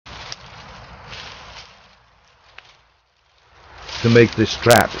To make this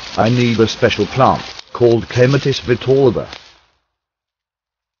trap, I need a special plant, called Clematis vitorba.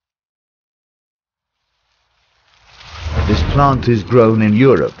 This plant is grown in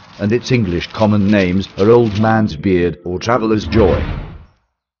Europe, and its English common names are old man's beard or traveller's joy.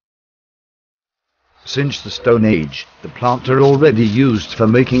 Since the Stone Age, the plant are already used for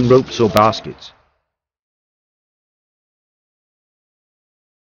making ropes or baskets.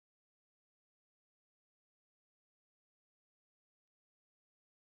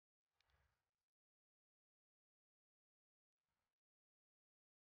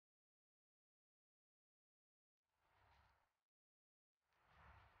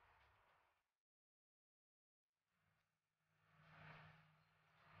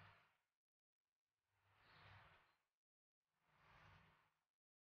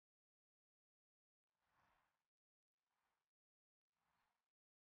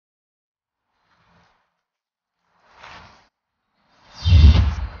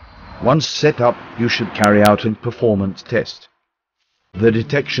 Once set up, you should carry out a performance test. The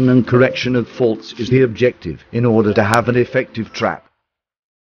detection and correction of faults is the objective in order to have an effective trap.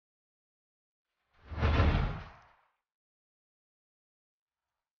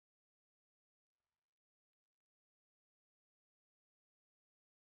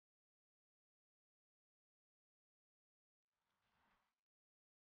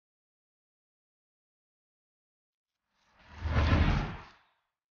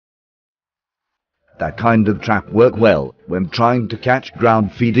 That kind of trap works well when trying to catch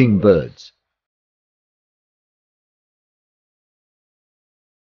ground-feeding birds.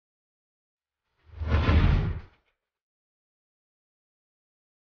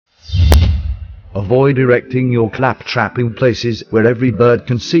 Avoid erecting your clap trap in places where every bird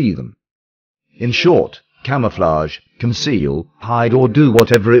can see them. In short, camouflage, conceal, hide or do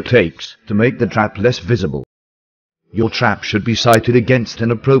whatever it takes to make the trap less visible. Your trap should be sighted against an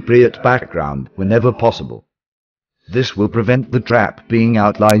appropriate background whenever possible. This will prevent the trap being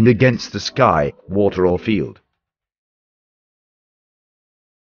outlined against the sky, water or field.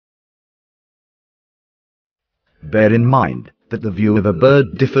 Bear in mind that the view of a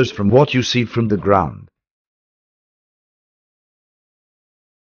bird differs from what you see from the ground.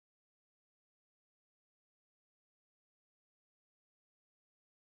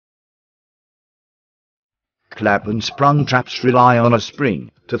 Clap and sprung traps rely on a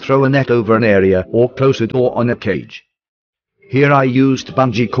spring to throw a net over an area or close a door on a cage. Here I used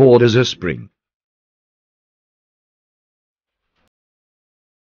bungee cord as a spring.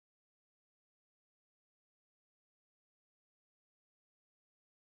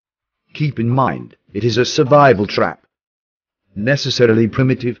 Keep in mind, it is a survival trap. Necessarily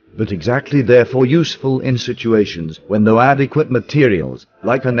primitive, but exactly therefore useful in situations when no adequate materials,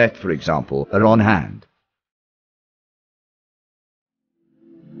 like a net for example, are on hand.